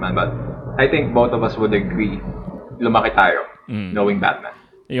ni Batman. But I think both of us would agree, lumaki tayo knowing Batman.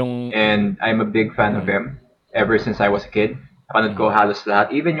 And I'm a big fan of him ever since I was a kid. Napanood ko halos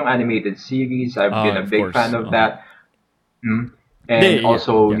lahat. Even yung animated series, I've been a big fan of that. And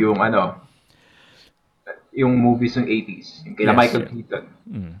also yung yung movies ng 80s, yung kila Michael Keaton.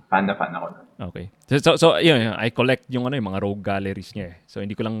 Fan na fan ako. Okay. So yun, I collect yung yung mga rogue galleries niya. So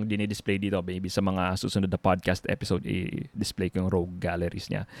hindi ko lang dinidisplay dito, maybe sa mga susunod na podcast episode i-display ko yung rogue galleries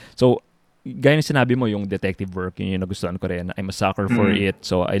niya. So gaya ng sinabi mo, yung detective work, yun yung nagustuhan ko rin. I'm a sucker for it.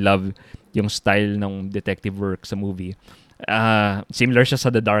 So I love yung style ng detective work sa movie. Similar siya sa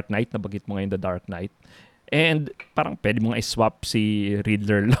The Dark Knight, nabagit mo ngayon The Dark Knight. And parang pwede mong i-swap si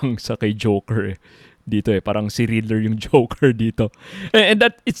Riddler lang sa kay Joker dito parang si Riddler yung Joker dito. And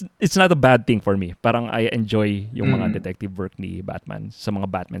that it's not a bad thing for me. Parang I enjoy yung mga detective work ni Batman sa mga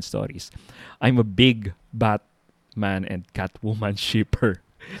Batman stories. I'm a big Batman and Catwoman shipper.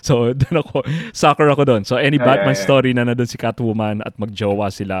 So doon sucker ako doon. So any Batman story na nandun si Catwoman at magjowa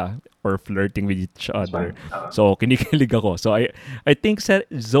sila or flirting with each other. So kinikilig ako. So I think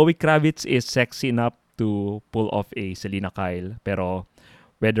Zoe Kravitz is sexy enough to pull off a Selina Kyle, pero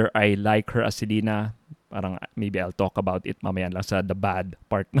whether I like her as Selina, parang maybe I'll talk about it mamaya lang sa the bad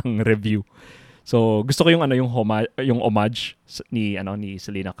part ng review. So gusto ko yung yung homage ni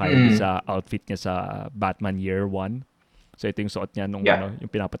Selina Kyle sa outfit niya sa Batman Year 1. So ito yung suot niya nung yung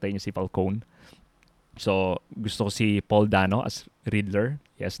pinapatay niya si Falcone. So gusto ko si Paul Dano as Riddler.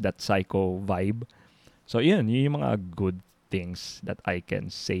 Yes, that psycho vibe. So yun yung mga good things that I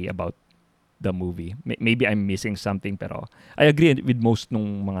can say about the movie. Maybe I'm missing something, pero I agree with most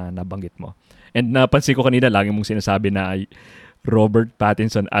nung mga nabanggit mo. And napansin ko kanina, lagi mong sinasabi na Robert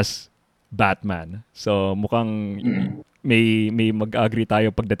Pattinson as Batman. So mukhang may mag-agree tayo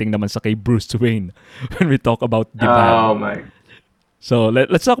pagdating naman sa kay Bruce Wayne when we talk about the bad. Oh my. So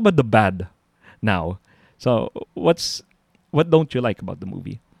let's talk about the bad now. So what don't you like about the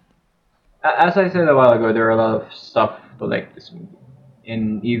movie? As I said a while ago, there are a lot of stuff to like this movie.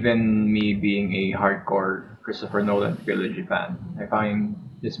 And even me being a hardcore Christopher Nolan trilogy fan, I find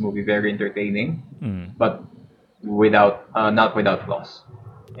this movie very entertaining, but not without flaws.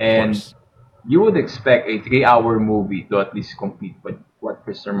 And you would expect a 3-hour movie to at least compete with what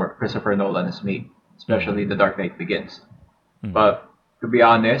Christopher Nolan has made, especially The Dark Knight Begins. But to be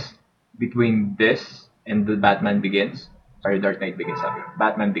honest, between this and The Dark Knight Begins,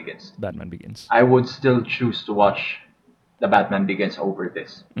 Batman Begins, I would still choose to watch The Batman Begins over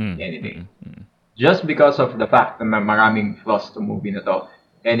this any day. Just because of the fact na maraming flaws to movie na to,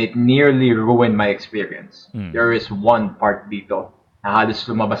 and it nearly ruined my experience. There is one part dito na halos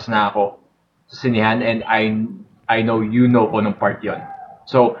lumabas na ako sa sinihan, and I know you know kung anong part yon.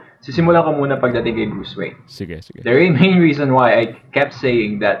 So, sisimulan ko muna pagdating kay Bruce Wayne. Sige. The main reason why I kept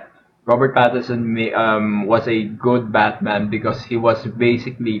saying that Robert Pattinson was a good Batman because he was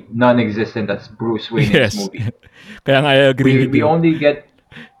basically non-existent as Bruce Wayne in this movie. Kaya nga I agree with you.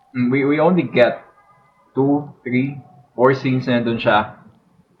 We only get 2, 3, 4 scenes na nandun siya,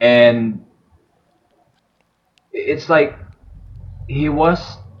 and it's like he was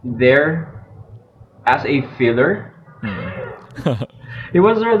there as a filler. He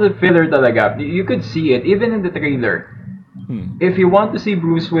was as a filler talaga. You could see it even in the trailer. If you want to see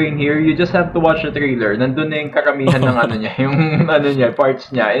Bruce Wayne here, you just have to watch the trailer. Nandun na yung karamihan ng yung parts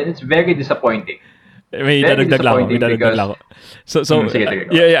niya. And it's very disappointing. May dadagdag lang ako. So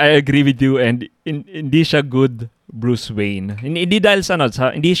sige. Yeah, I agree with you, and hindi siya good Bruce Wayne. Hindi dahil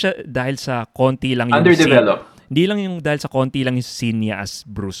sa konti lang yung underdeveloped. Hindi lang yung dahil sa konti lang yung scene niya as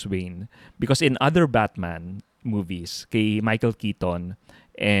Bruce Wayne. Because in other Batman movies, kay Michael Keaton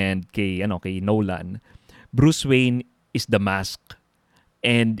and kay Nolan, Bruce Wayne is the mask.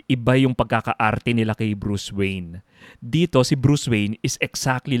 And iba yung pagkakaarte nila kay Bruce Wayne. Dito, si Bruce Wayne is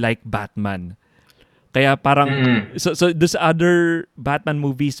exactly like Batman. Kaya parang, so those other Batman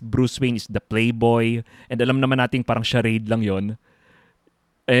movies, Bruce Wayne is the playboy. And alam naman natin parang charade lang yon.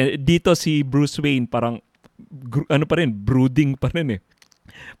 Dito si Bruce Wayne parang, brooding pa rin eh.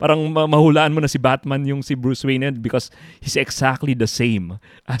 Parang mahulaan mo na si Batman yung si Bruce Wayne because he's exactly the same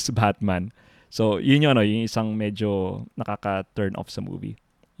as Batman. So, yun yung isang medyo nakaka-turn off sa movie.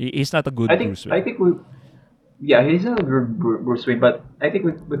 He's not a good Bruce Wayne. He's not a good Bruce Wayne, but I think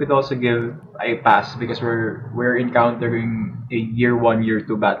we could also give a pass because we're encountering a year 1, year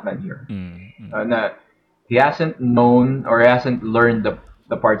 2 Batman here. Na he hasn't known or he hasn't learned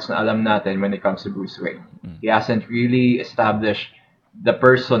the parts na alam natin when it comes to Bruce Wayne. He hasn't really established the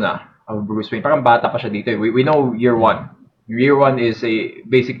persona of Bruce Wayne. Parang bata pa siya dito. We know year one. Year one is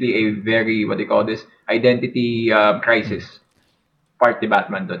basically a very, what do you call this, identity crisis part ni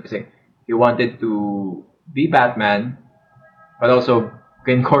Batman doon. Kasi he wanted to be Batman, but also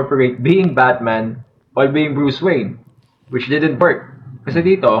incorporate being Batman while being Bruce Wayne, which didn't work. Kasi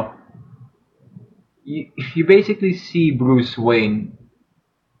dito, you basically see Bruce Wayne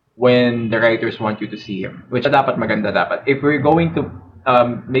when the writers want you to see him, which dapat maganda dapat. If we're going to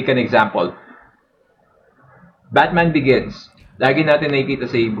make an example, Batman Begins, lagi natin nakikita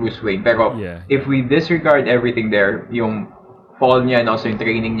si Bruce Wayne, pero if we disregard everything there, yung fall niya and also yung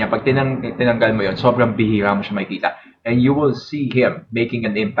training niya, pag tinanggal mo yun, sobrang bihira mo siya makikita. And you will see him making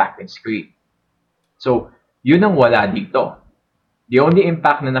an impact in screen. So, yun ang wala dito. The only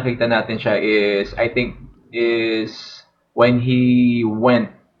impact na nakita natin siya is, I think, is when he went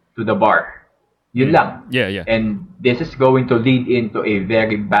to the bar. Yun lang. Yeah. And this is going to lead into a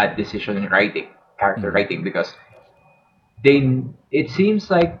very bad decision in writing, character writing, because it seems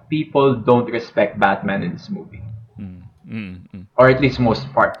like people don't respect Batman in this movie. Or at least most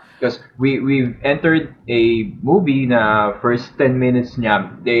part. Because we've entered a movie na first 10 minutes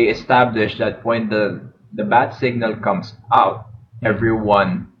niya, they established that when the bat signal comes out,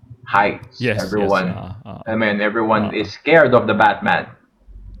 everyone hides. Everyone is scared of the Batman.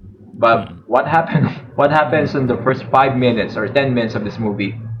 But what happens in the first 5 minutes or 10 minutes of this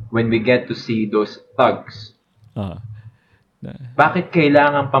movie when we get to see those thugs? Bakit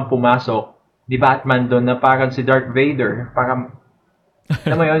kailangan pang pumasok ni Batman doon na parang si Darth Vader? Parang,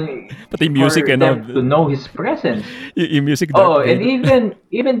 alam mo yun, pati music, for them to know his presence. Yung music Darth Vader. And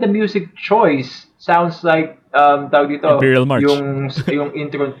even the music choice sounds like tawag dito, Imperial March. yung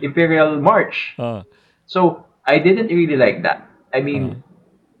intro, Imperial March. So, I didn't really like that. I mean,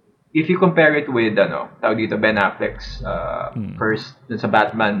 if you compare it with tawag dito, Ben Affleck's first sa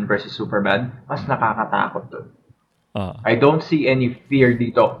Batman versus Superman, mas nakakatakot doon. I don't see any fear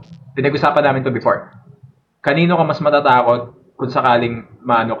dito. Pinag-usapan namin to before. Kanino ka mas matatakot kung sakaling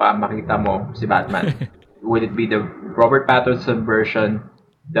makita mo si Batman? Would it be the Robert Pattinson version,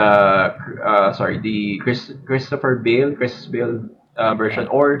 the Christopher Bale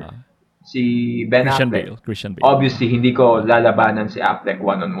version, or si Ben Affleck? Christian Bale. Obviously, hindi ko lalabanan si Affleck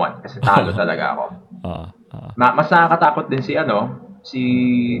one-on-one kasi talo talaga ako. Mas nakakatakot din si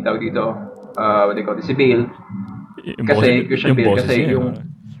tawag dito, what do you call it, si Bale. Kasi Christian Bale, kasi yung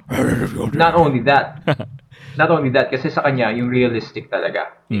not only that kasi sa kanya yung realistic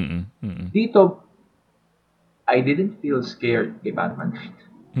talaga. Dito I didn't feel scared kay Batman.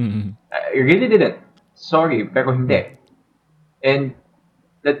 I really didn't. Sorry, pero hindi. And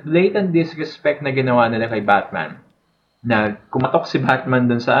that blatant disrespect na ginawa nila kay Batman, na kumatok si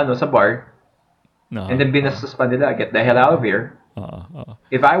Batman dun sa bar, and then binastos pa nila, get the hell out of here.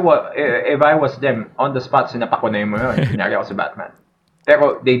 If I was them on the spot, sinapakunay mo yun. Sinari ako si Batman.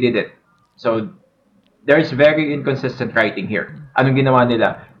 Pero they did it. So there's very inconsistent writing here. Anong ginawa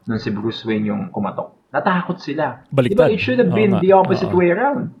nila nung si Bruce Wayne yung kumatok? Natakot sila. Baliktad. Diba, it should have been the opposite way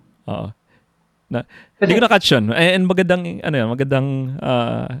around. Hindi ko na-catch yun. And magandang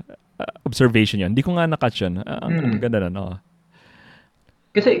observation yun. Hindi ko nga na-catch yun. Ang ganda na.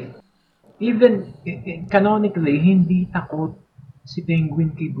 Kasi even canonically, hindi takot si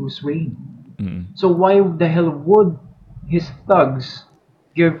Penguin kay Bruce Wayne. So why the hell would his thugs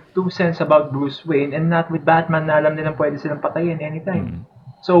give 2 cents about Bruce Wayne and not with Batman na alam nilang pwede silang patayin anytime?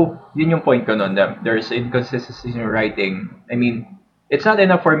 So, yun yung point ko nun. There's inconsistency in writing. I mean, it's not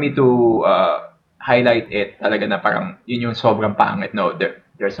enough for me to highlight it talaga na parang yun yung sobrang pangit. No,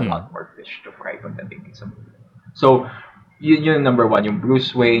 there's a lot more fish to fry kung dating sa movie. So, yun yung number one. Yung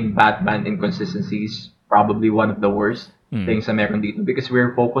Bruce Wayne, Batman inconsistencies, probably one of the worst things na meron dito because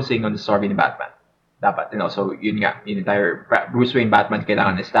we're focusing on the story ni Batman. Dapat, so yun nga, yung entire Bruce Wayne, Batman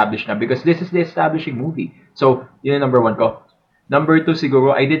kailangan establish na because this is the establishing movie. So, yun yung number one ko. Number two,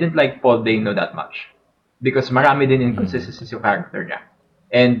 siguro, I didn't like Paul Dano that much because marami din inconsistencies yung character niya.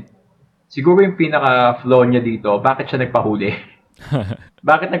 And siguro yung pinaka-flaw niya dito, bakit siya nagpahuli?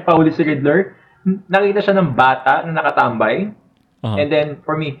 Bakit nagpahuli si Riddler? Nakita siya ng bata na nakatambay. And then,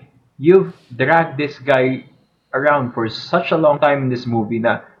 for me, you've dragged this guy around for such a long time in this movie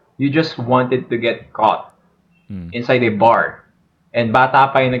na you just wanted to get caught inside a bar. And bata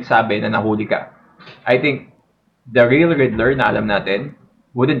pa yung nagsabi na nahuli ka. I think the real Riddler na alam natin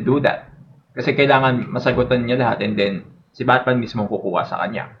wouldn't do that. Kasi kailangan masagutan niya lahat and then si Batman mismo kukuha sa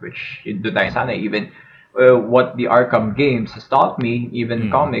kanya. Which, doon tayo sana even what the Arkham games has taught me,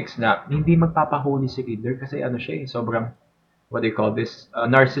 even comics, na hindi magpapahuli si Riddler kasi ano siya sobrang, what they call this,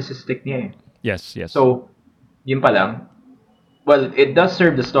 narcissistic niya eh. Yes. So, yun pa lang, well, it does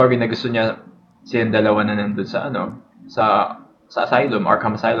serve the story na gusto niya silang dalawa na nandun sa sa Asylum,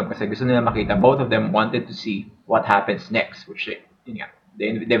 Arkham Asylum, kasi gusto nila makita, both of them wanted to see what happens next, which yun nga,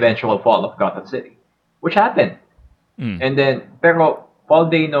 the eventual fall of Gotham City, which happened. And then, pero Paul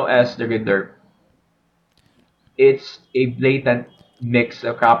Dano as the Riddler, it's a blatant mix,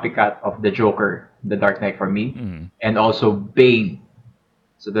 a copycat of the Joker, The Dark Knight for me, and also Bane,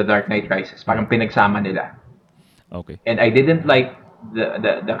 so The Dark Knight Rises. Parang pinagsama nila. Okay. And I didn't like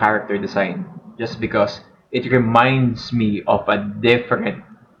the character design just because it reminds me of a different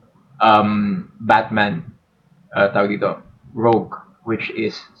Batman, tawag dito, Rogue, which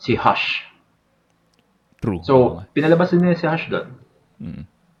is si Hush. True. So, pinalabas nila si Hush doon.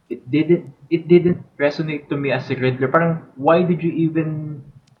 It didn't resonate to me as a Riddler. Parang, why did you even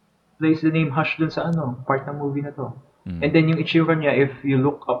place the name Hush dun sa part ng movie na to? And then yung itsura niya, if you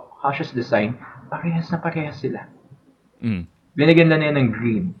look up Hush's design, parehas sila. Binigyan na niya ng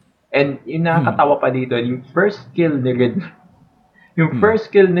green. And yung nakakatawa pa dito, yung first kill ni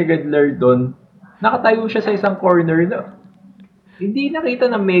Riddler doon, nakatayo siya sa isang corner na. Hindi nakita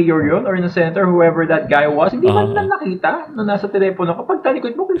ng mayor yon or ng senator, whoever that guy was. Hindi man lang nakita nung nasa telepono. Kapag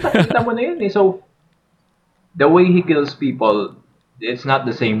talikod mo, kita mo na yun eh. So, the way he kills people, it's not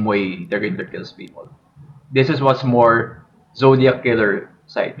the same way the Riddler kills people. This is what's more Zodiac Killer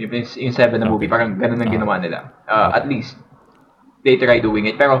side. Yung 7 na movie, parang ganun ang ginawa nila. At least, they try doing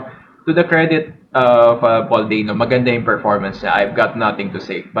it. Pero, to the credit of Paul Dano, maganda yung performance niya. I've got nothing to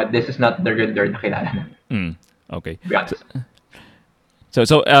say. But this is not the Riddler na kilala na. Okay. Be honest.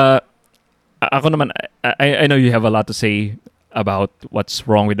 So ako naman, I know you have a lot to say about what's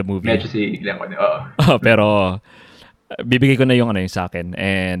wrong with the movie. Medyo si Glenn ko. Pero bibigay ko na yung sa akin,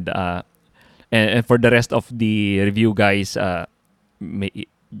 and for the rest of the review, guys,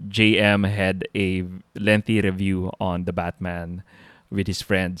 JM had a lengthy review on the Batman with his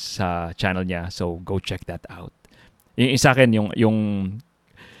friends sa channel niya, so go check that out. Yung sa akin, yung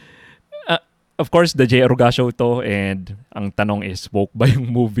of course, the J. Aruga show to, and ang tanong is, woke ba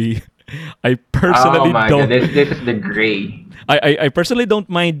yung movie? I personally don't. God, this is the gray. I personally don't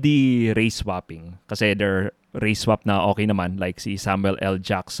mind the race swapping, kasi they're race swap na okay naman, like si Samuel L.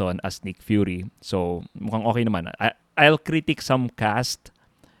 Jackson as Nick Fury. So mukhang okay naman. I'll critique some cast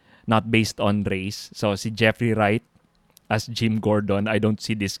not based on race. So si Jeffrey Wright as Jim Gordon, I don't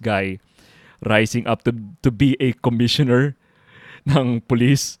see this guy rising up to be a commissioner ng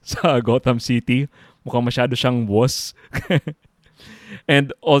police sa Gotham City. Mukhang masyado siyang boss.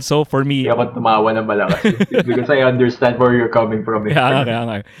 And also for me, Kaya ako tumawa ng malakas because I understand where you're coming from. Kaya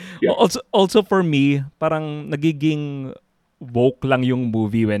nga. Yeah. Also for me, parang nagiging woke lang yung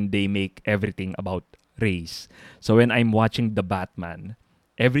movie when they make everything about race. So when I'm watching The Batman,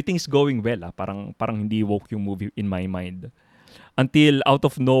 everything's going well. Parang hindi woke yung movie in my mind. Until out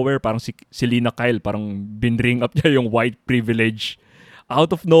of nowhere, parang si Selina Kyle, parang binring up niya yung white privilege.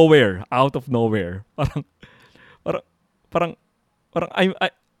 Out of nowhere. Parang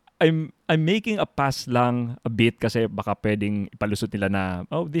I'm making a pass lang a bit kasi baka pwedeng ipalusot nila na,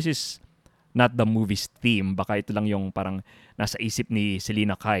 this is not the movie's theme. Baka ito lang yung parang nasa isip ni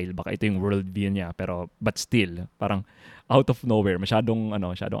Selina Kyle. Baka ito yung worldview niya. But still, parang out of nowhere. Masyadong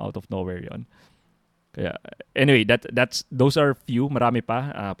out of nowhere yon. Kaya, anyway, those are few. Marami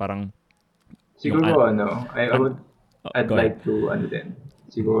pa. Parang siguro, I'd like to,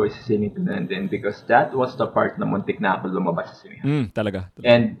 siguro isisingit ko na din because that was the part na muntik na ako lumabas sa sinihan. Talaga.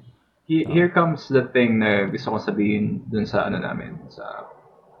 And here comes the thing na gusto kong sabihin dun sa namin,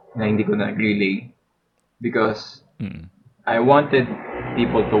 na hindi ko na-relay because I wanted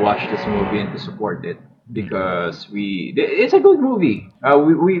people to watch this movie and to support it. Because it's a good movie.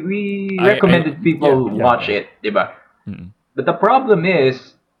 We recommended people watch it, diba? But the problem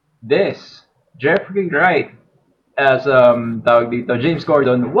is this: Jeffrey Wright as tawag dito, James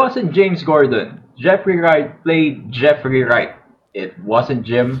Gordon wasn't James Gordon. Jeffrey Wright played Jeffrey Wright. It wasn't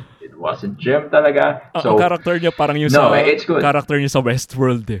Jim talaga. So ang character niya parang yung character niya sa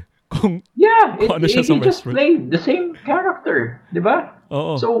Westworld eh. He just played the same character, diba?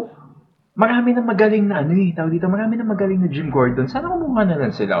 Oo. So marami na magaling na marami na magaling na Jim Gordon. Sana kumuha na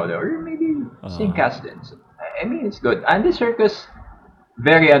lang sila or maybe same cast din. So, I mean, it's good. Andy Serkis,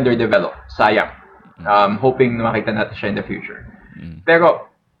 very underdeveloped. Sayang. Hoping na makita natin siya in the future.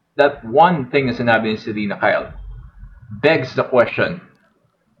 Pero that one thing na sinabi ni Selina Kyle begs the question,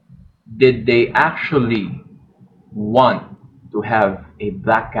 did they actually want to have a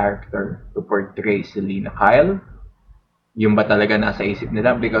black character to portray Selena Kyle? Yung ba talaga nasa isip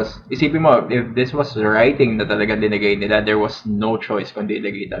nila? Because isipin mo, if this was writing na talaga dinagay nila, there was no choice kundi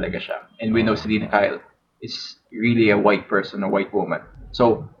ilagay talaga siya. And we know Selena Kyle is really a white person, a white woman.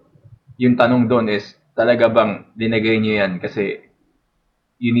 So, yung tanong doon is, talaga bang dinagay niyo yan kasi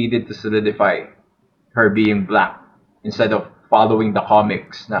you needed to solidify her being black instead of following the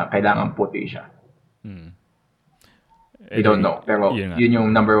comics na kailangan puti siya? We don't know. Pero yun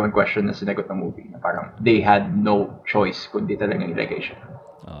yung number one question na sinagot ng movie. Na parang they had no choice kundi talagang ilagay siya.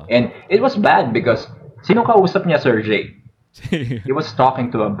 And it was bad because sino kausap niya, Sir J? He was talking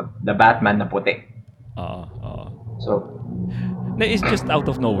to the Batman na puti. So, it's just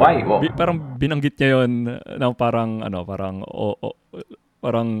out of nowhere. Why? Well, Parang binanggit niya yun na parang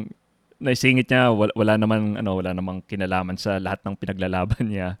parang naisingit niya wala namang kinalaman sa lahat ng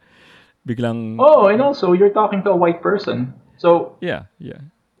pinaglalaban niya. Biglang and also you're talking to a white person. So yeah.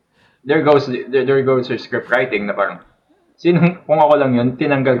 There goes your script writing na parang kung ako lang yun,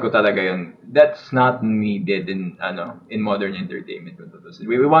 tinanggal ko talaga yun. That's not needed in modern entertainment.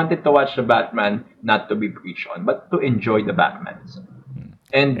 We wanted to watch the Batman not to be preached on, but to enjoy the Batman.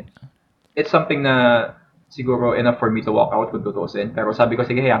 And it's something na siguro enough for me to walk out kung tutusin. Pero sabi ko,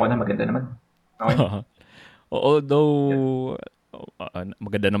 sige, hayaan ko na, maganda naman. Okay? Although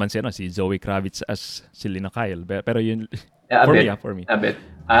maganda naman si Zoe Kravitz as Selena Kyle. Pero yun, for me. A bit.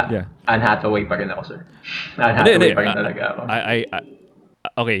 Anne Hathaway pa rin ako, sir. Anne Hathaway pa rin talaga ako.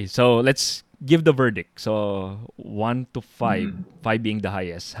 Okay, so let's give the verdict. So 1 to 5, 5 being the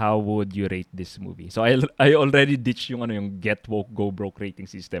highest, how would you rate this movie? So I already ditched yung get woke, go broke rating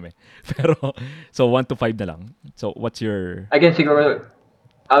system eh. Pero, so 1 to 5 na lang. So what's your... Again, siguro,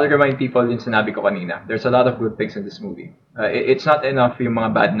 I'll remind people yung sinabi ko kanina. There's a lot of good things in this movie. It's not enough yung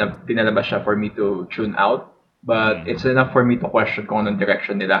mga bad na pinalabas siya for me to tune out, but it's enough for me to question kung anong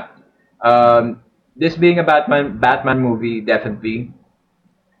direction nila. This being a Batman movie, definitely,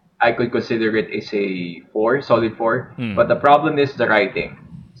 I could consider it as a 4, solid 4. But the problem is the writing.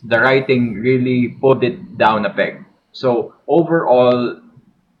 The writing really pulled it down a peg. So overall,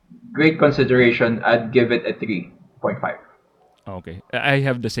 great consideration. I'd give it a 3.5. Okay. I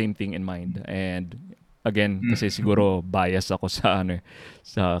have the same thing in mind. And again, kasi siguro bias ako sa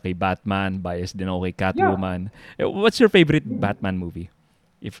kay Batman, bias din ako kay Catwoman. Yeah. What's your favorite Batman movie?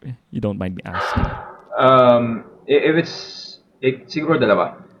 If you don't mind me asking. Siguro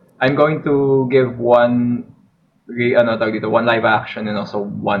dalawa. I'm going to give one live action and also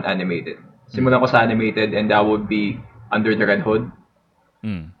one animated. Simulan ko sa animated, and that would be Under the Red Hood.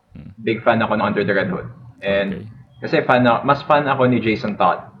 Big fan ako ng Under the Red Hood. And kasi mas fan ako ni Jason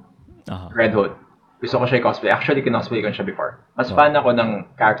Todd. Red Hood. Gusto ko siya i-cosplay. Actually, kinosplay ko siya before. Mas fan ako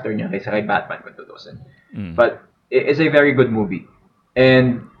ng character niya kaysa kay Batman kung tutusin. But it's a very good movie.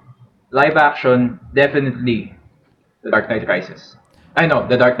 And live action, definitely The Dark Knight Rises.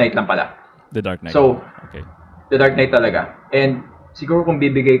 The Dark Knight lang pala. The Dark Knight. So, The Dark Knight talaga. And siguro kung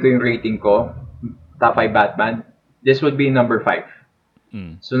bibigay ko yung rating ko, top 5 Batman, this would be number 5.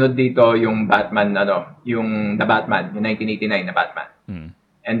 Sunod dito yung Batman, yung The Batman, yung 1989 na Batman.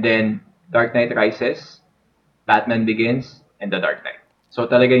 And then, Dark Knight Rises, Batman Begins, and The Dark Knight. So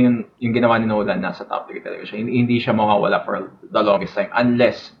talaga yung ginawa ni Nolan, nasa top 3 talaga siya. Hindi siya mawawala for the longest time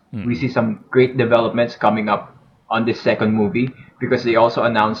unless we see some great developments coming up on this second movie, because they also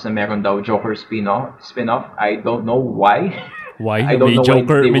announced na meron daw Joker spin-off. I don't know why. Why? May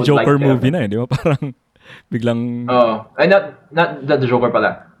Joker movie na eh, di ba? Parang biglang... not the Joker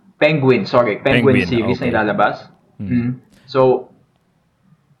pala. Penguin series na ilalabas. So,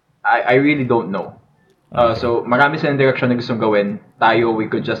 I really don't know. So, marami silang direction na gustong gawin. Tayo,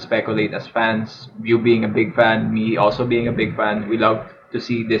 we could just speculate as fans. You being a big fan, me also being a big fan. We love to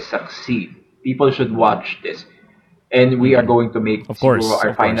see this succeed. People should watch this. And we are going to make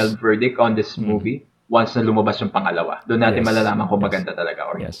our final verdict on this movie once na lumabas yung pangalawa. Doon natin malalaman kung maganda talaga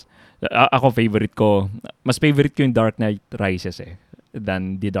or yes. Ako mas favorite ko yung Dark Knight Rises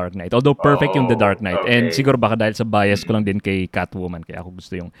than The Dark Knight. Although perfect yung The Dark Knight. Okay. And siguro baka dahil sa bias ko lang din kay Catwoman, kaya ako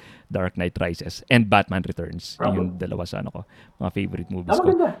gusto yung Dark Knight Rises and Batman Returns. Yung dalawa sa mga favorite movies ko.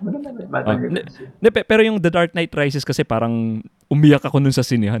 Maganda. Batman Returns. Pero yung The Dark Knight Rises kasi parang umiyak ako nun sa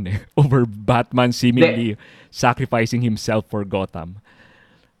sinihan over Batman seemingly sacrificing himself for Gotham.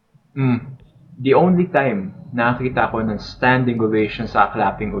 The only time nakakita ko ng standing ovation sa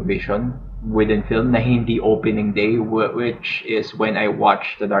clapping ovation within film na hindi opening day, which is when I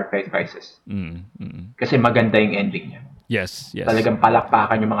watched The Dark Knight Rises. Kasi maganda yung ending niya. Yes. Talagang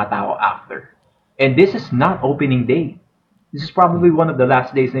palakpakan yung mga tao after. And this is not opening day. This is probably one of the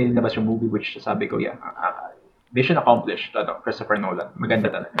last days na ilabas yung movie, which sabi ko, mission accomplished. Christopher Nolan. Maganda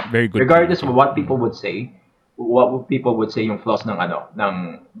talaga. Very good. Regardless of what people would say, yung flaws ng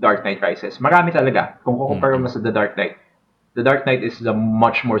Dark Knight Rises. Marami talaga. Kung kukumpara mo sa The Dark Knight is a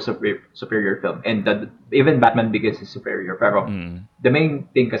much more superior film. And even Batman Begins is superior. Pero the main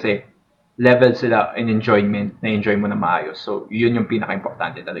thing kasi, level sila in enjoyment, na-enjoy mo na maayos. So, yun yung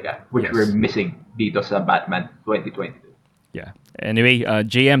pinaka-importante talaga, which we're missing dito sa Batman 2022. Yeah. Anyway,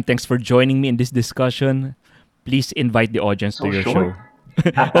 JM, thanks for joining me in this discussion. Please invite the audience to your show.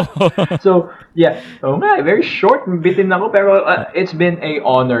 So, yeah. Very short, bitin ako, pero it's been a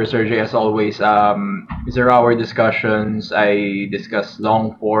honor, Sergey, as always. These are our discussions. I discuss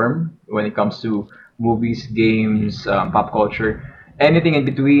long form when it comes to movies, games, pop culture. Anything in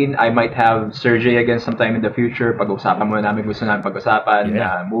between, I might have Sergey again sometime in the future. Pag-usapan mo namin gusto namin pag-usapan,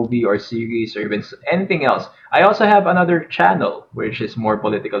 movie or series or even anything else. I also have another channel which is more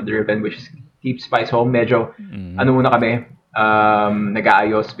political driven, which is Keep Spice Home. Medyo, muna kami,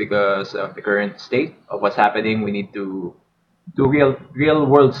 nag-aayos because of the current state of what's happening. We need to do real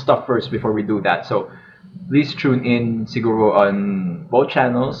world stuff first before we do that. So, please tune in siguro on both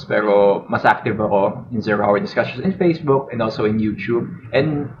channels, pero mas active ako in 0 Hour Discussions in Facebook and also in YouTube.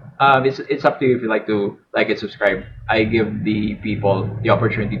 And it's up to you if you like to like and subscribe. I give the people the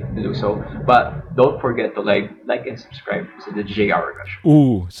opportunity to do so. But don't forget to like and subscribe to the J Hour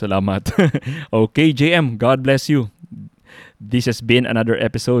Show. Salamat. Okay, JM, God bless you. This has been another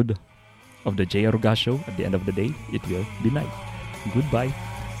episode of the J Aruga Show. At the end of the day, it will be night. Goodbye.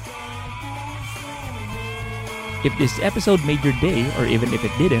 If this episode made your day, or even if it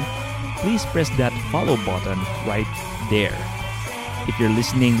didn't, please press that follow button right there. If you're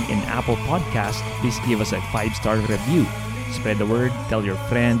listening in Apple Podcast, please give us a 5-star review. Spread the word, tell your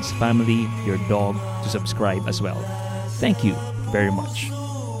friends, family, your dog to subscribe as well. Thank you very much.